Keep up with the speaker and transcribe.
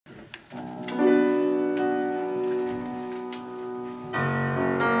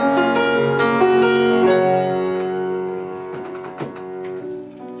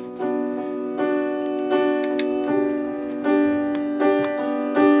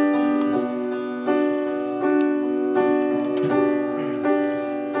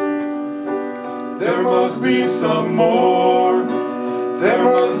must be some more. There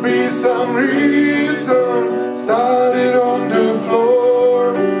must be some reason. Started on the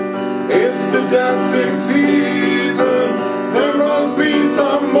floor. It's the dancing season. There must be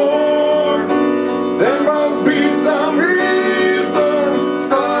some more. There must be some reason.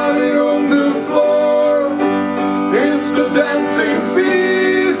 Started on the floor. It's the dancing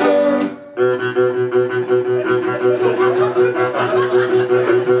season.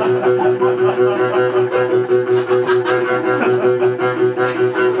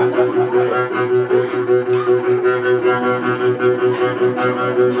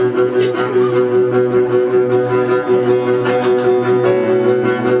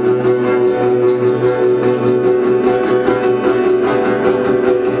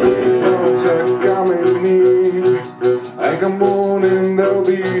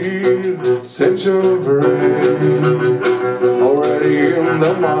 Already in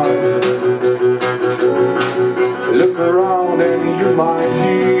the mud. Look around and you might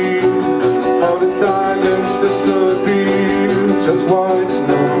hear all the silence disappear. Just white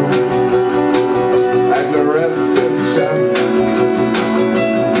noise and the rest is shut.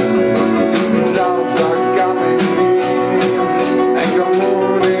 Clouds are coming in and come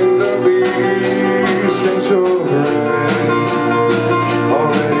on in the beach. Central rain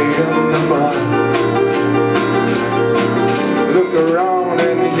already in the mud. Look around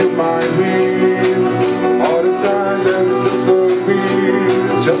and you might hear all the silence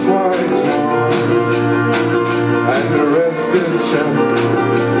disappears. Just white noise and the rest is shut.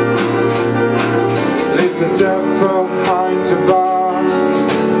 Leave the tempo behind your back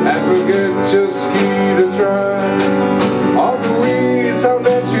and forget your ski to track. All the weeds I'll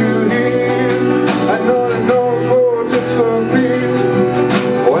let you hear and all the noise will disappear.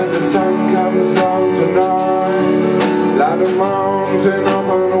 When the sun comes down tonight, like a mountain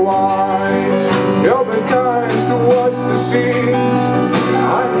open wide, you'll be nice to watch the sea. I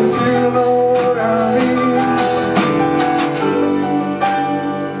guess you know what I mean.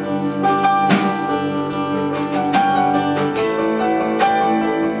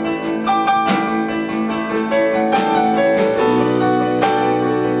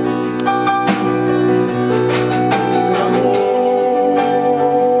 Come on,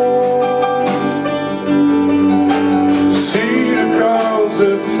 see the crowds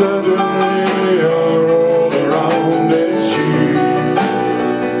that suddenly are all around and cheer.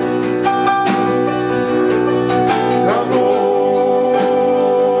 Come on,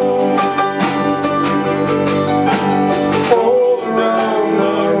 all around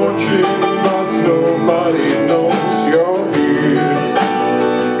are watching, but nobody knows you're here.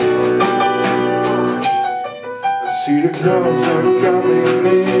 See the clouds are coming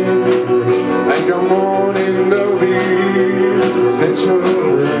in and come on in the beer. Central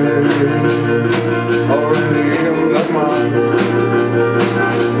rain already in the mind.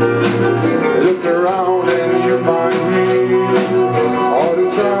 Look around and you might hear all the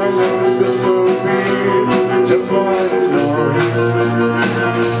silence disappear. Just white noise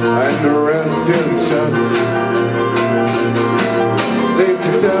and the rest is shut. Leave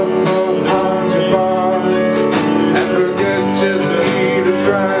the tempo behind your back and forget just need a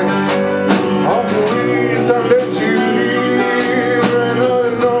track. All the weeds I'll let you hear and all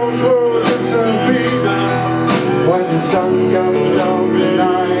the noise will disappear. When the sun comes down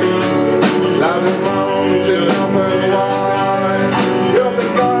tonight, like a mountain open wide, you'll be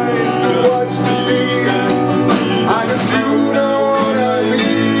nice to watch the sea. I guess you know what I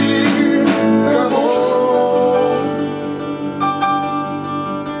mean. Come on.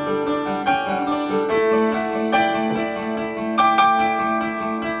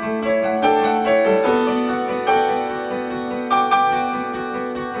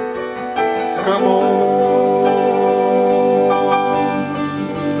 Come on,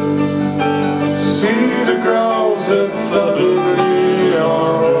 see the crowds that suddenly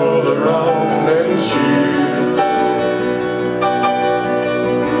are all around and cheer.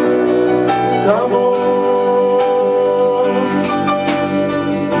 Come on,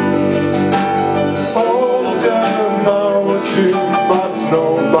 all the time I'm watching, but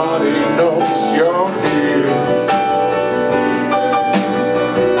nobody knows you're here.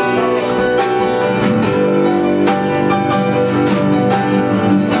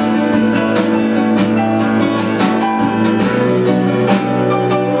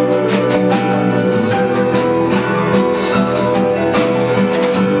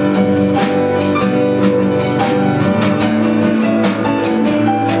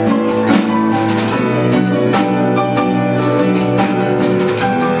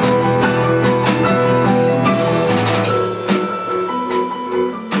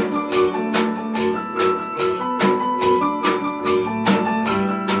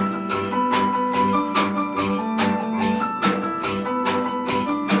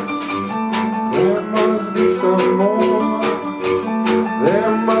 some more.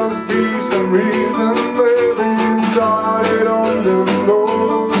 There must be some reason